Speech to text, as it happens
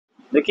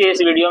देखिए,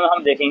 इस वीडियो में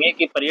हम देखेंगे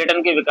कि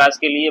पर्यटन के विकास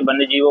के लिए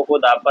वन्य जीवों को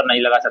दांव पर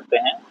नहीं लगा सकते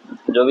हैं।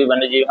 जो भी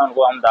वन्य जीव हैं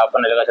उनको हम दांव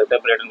पर नहीं लगा सकते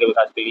पर्यटन के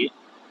विकास के लिए।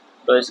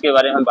 तो इसके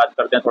बारे में हम बात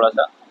करते हैं थोड़ा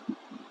सा।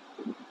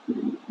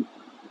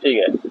 ठीक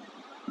है,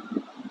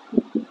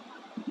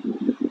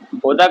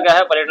 होता क्या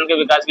है, पर्यटन के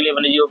विकास के लिए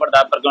वन्य जीवों पर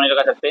दांव पर क्यों नहीं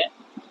लगा सकते।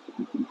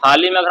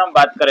 हाल ही में अगर हम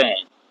बात करें,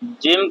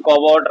 जिम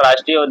कॉर्बेट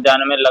राष्ट्रीय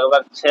उद्यान में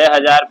लगभग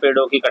 6000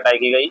 पेड़ों की कटाई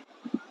की गई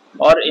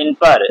और इन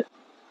पर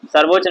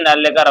सर्वोच्च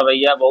न्यायालय का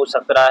रवैया बहुत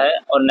सख्त रहा है।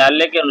 और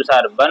न्यायालय के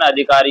अनुसार वन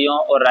अधिकारियों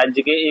और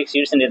राज्य के एक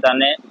शीर्ष नेता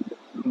ने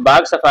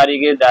बाघ सफारी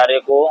के दायरे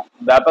को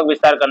व्यापक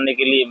विस्तार करने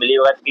के लिए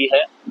मिलीभगत की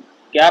है।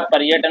 क्या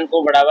पर्यटन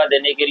को बढ़ावा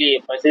देने के लिए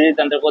परिस्थिति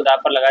तंत्र को दांव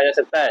पर लगाया जा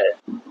सकता है।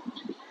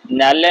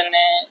 न्यायालय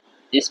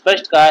ने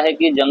स्पष्ट कहा है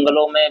कि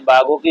जंगलों में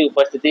बाघों की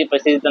उपस्थिति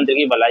परिस्थिति तंत्र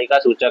की भलाई का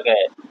सूचक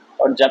है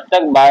और जब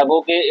तक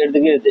बाघों के इर्द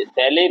गिर्द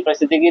पहले ही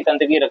परिस्थिति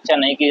तंत्र की रक्षा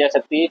नहीं की जा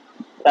सकती,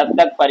 तब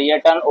तक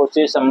पर्यटन और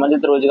उससे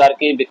संबंधित रोजगार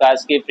के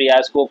विकास के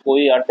प्रयास को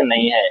कोई अर्थ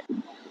नहीं है।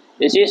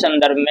 इसी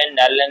संदर्भ में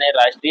न्यायालय ने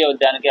राष्ट्रीय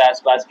उद्यान के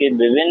आसपास के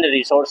विभिन्न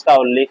रिसोर्ट्स का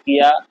उल्लेख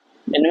किया।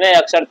 इनमें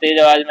अक्सर तेज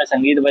आवाज में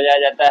संगीत बजाया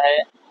जाता है।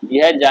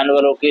 यह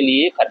जानवरों के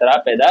लिए खतरा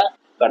पैदा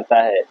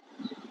करता है।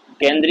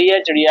 केंद्रीय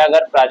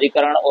चिड़ियाघर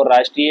प्राधिकरण और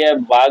राष्ट्रीय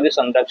बाघ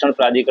संरक्षण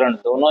प्राधिकरण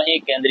दोनों ही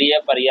केंद्रीय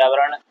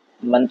पर्यावरण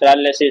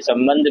मंत्रालय से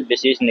संबंधित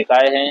विशेष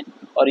निकाय हैं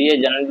और ये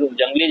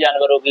जंगली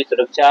जानवरों की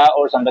सुरक्षा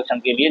और संरक्षण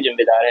के लिए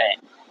जिम्मेदार हैं।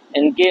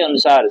 इनके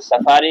अनुसार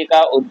सफारी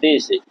का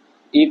उद्देश्य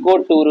इको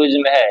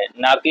टूरिज्म है,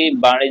 न कि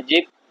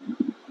वाणिज्यिक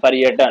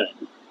पर्यटन।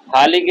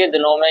 हाल ही के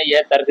दिनों में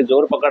यह तर्क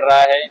जोर पकड़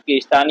रहा है कि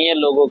स्थानीय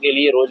लोगों के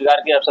लिए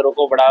रोजगार के अवसरों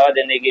को बढ़ावा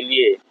देने के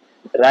लिए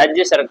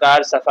राज्य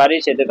सरकार सफारी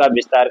क्षेत्र का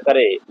विस्तार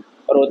करे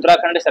और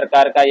उत्तराखंड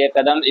सरकार का यह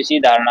कदम इसी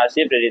धारणा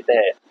से प्रेरित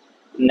है।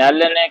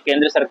 न्यायालय ने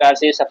केंद्र सरकार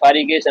से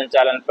सफारी के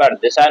संचालन पर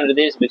दिशा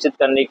निर्देश विकसित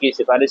करने की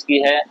सिफारिश की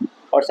है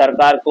और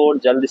सरकार को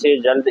जल्द से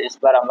जल्द इस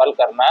पर अमल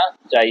करना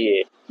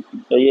चाहिए।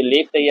 तो ये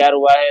लेख तैयार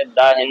हुआ है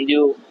द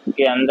हिंदू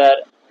के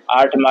अंदर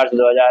 8 मार्च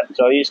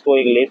 2024 को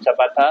एक लेख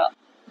छपा था।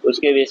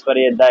 उसके बेस पर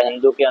ये द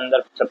हिंदू के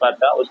अंदर छपा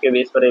था, उसके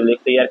बेस पर ये लेख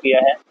तैयार किया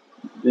है।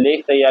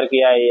 लेख तैयार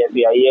किया है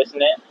AFP-IAS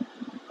ने।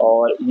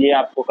 और ये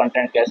आपको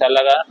कंटेंट कैसा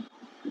लगा,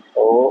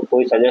 तो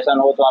कोई सजेशन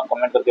हो तो आप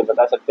कमेंट करके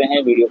बता सकते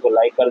हैं। वीडियो को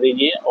लाइक कर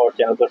दीजिए और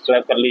चैनल को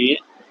सब्सक्राइब कर लीजिए।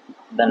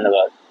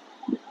 धन्यवाद।